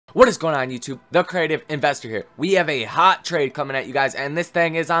What is going on, YouTube? The Creative Investor here. We have a hot trade coming at you guys, and this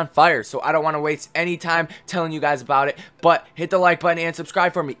thing is on fire, so I don't want to waste any time telling you guys about it, but hit the like button and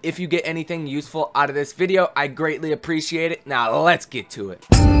subscribe for me. If you get anything useful out of this video, I greatly appreciate it. Now let's get to it.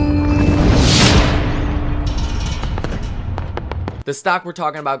 The stock we're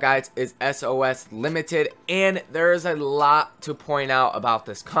talking about, guys, is SOS Limited, and there is a lot to point out about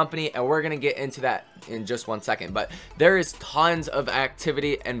this company, and we're going to get into that in just 1 second. But there is tons of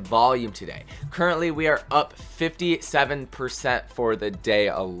activity and volume today. Currently, we are up 57% for the day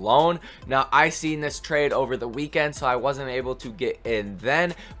alone. Now, I seen this trade over the weekend, so I wasn't able to get in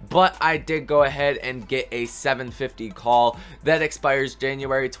then, but I did go ahead and get a 750 call that expires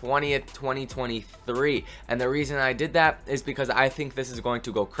January 20th, 2023. And the reason I did that is because I think this is going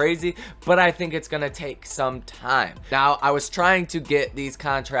to go crazy, but I think it's going to take some time. Now, I was trying to get these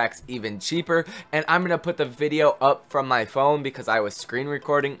contracts even cheaper, and I'm going to put the video up from my phone because I was screen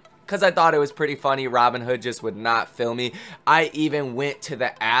recording, because I thought it was pretty funny. Robinhood just would not fill me. I even went to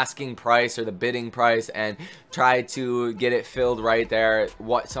the asking price or the bidding price and tried to get it filled right there,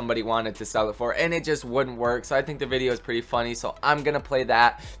 what somebody wanted to sell it for, and it just wouldn't work. So I think the video is pretty funny, so I'm gonna play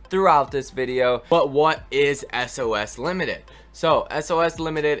that throughout this video. But what is SOS Limited? So SOS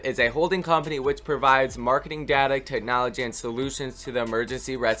Limited is a holding company which provides marketing data, technology, and solutions to the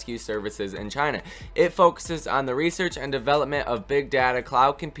emergency rescue services in China. It focuses on the research and development of big data,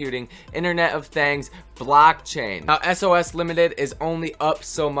 cloud computing, Internet of Things, blockchain. Now, SOS Limited is only up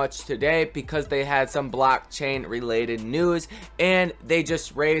so much today because they had some blockchain related news, and they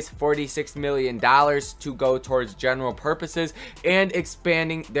just raised $46 million to go towards general purposes and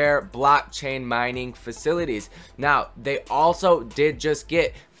expanding their blockchain mining facilities. Now, they also did just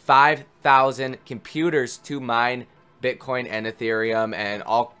get 5,000 computers to mine Bitcoin and Ethereum and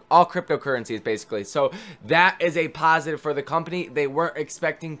all cryptocurrencies, basically. So that is a positive for the company. They weren't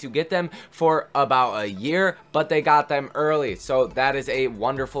expecting to get them for about a year, but they got them early. So that is a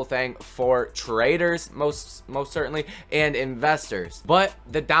wonderful thing for traders, most certainly, and investors. But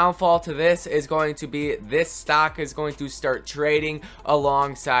the downfall to this is going to be this stock is going to start trading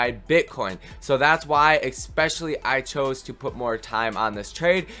alongside Bitcoin. So that's why especially I chose to put more time on this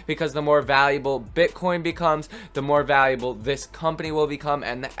trade, because the more valuable Bitcoin becomes, the more valuable this company will become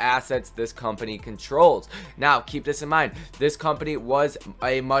and the assets this company controls. Now, keep this in mind. This company was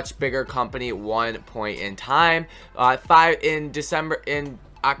a much bigger company one point in time. In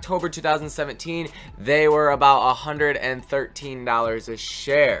October 2017, they were about $113 a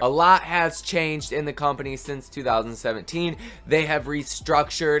share. A lot has changed in the company since 2017. They have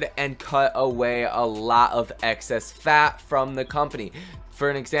restructured and cut away a lot of excess fat from the company. For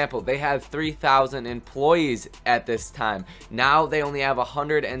an example, they had 3,000 employees at this time. Now they only have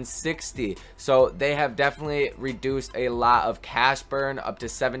 160. So they have definitely reduced a lot of cash burn. Up to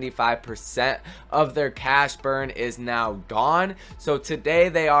 75% of their cash burn is now gone. So today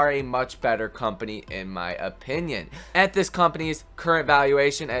they are a much better company in my opinion. At this company's current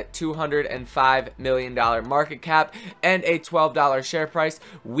valuation at $205 million market cap and a $12 share price,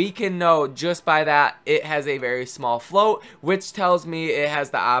 we can know just by that it has a very small float, which tells me it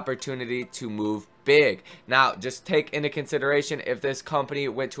has the opportunity to move big. Now, just take into consideration, if this company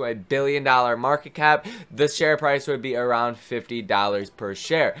went to $1 billion market cap, the share price would be around $50 per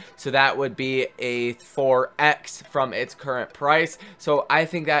share. So that would be a 4x from its current price. So I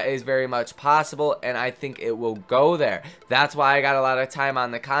think that is very much possible, and I think it will go there. That's why I got a lot of time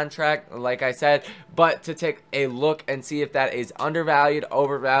on the contract, like I said. But to take a look and see if that is undervalued,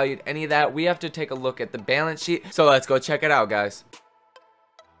 overvalued, any of that, we have to take a look at the balance sheet. So let's go check it out, guys.